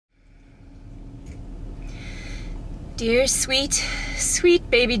Dear sweet, sweet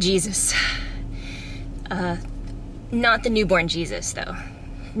baby Jesus. Not the newborn Jesus, though.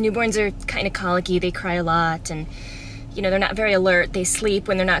 Newborns are kind of colicky, they cry a lot, and, you know, they're not very alert. They sleep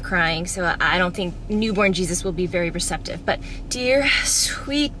when they're not crying, so I don't think newborn Jesus will be very receptive. But dear,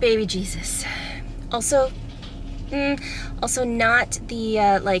 sweet baby Jesus. Also not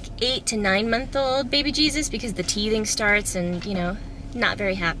the, like, 8 to 9 month old baby Jesus, because the teething starts and, you know, not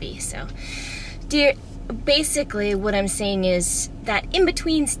very happy, so. Dear, basically what I'm saying is that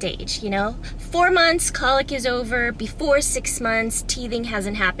in-between stage, you know? 4 months, colic is over. Before 6 months, teething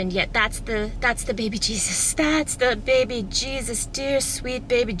hasn't happened yet. That's the baby Jesus. That's the baby Jesus. Dear sweet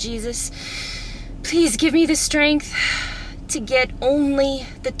baby Jesus, please give me the strength to get only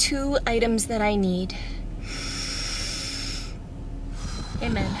the 2 items that I need.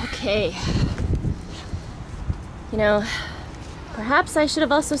 Amen. Okay. You know, perhaps I should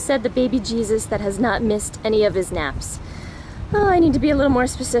have also said the baby Jesus that has not missed any of his naps. Oh, I need to be a little more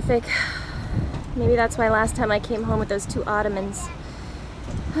specific. Maybe that's why last time I came home with those 2 ottomans.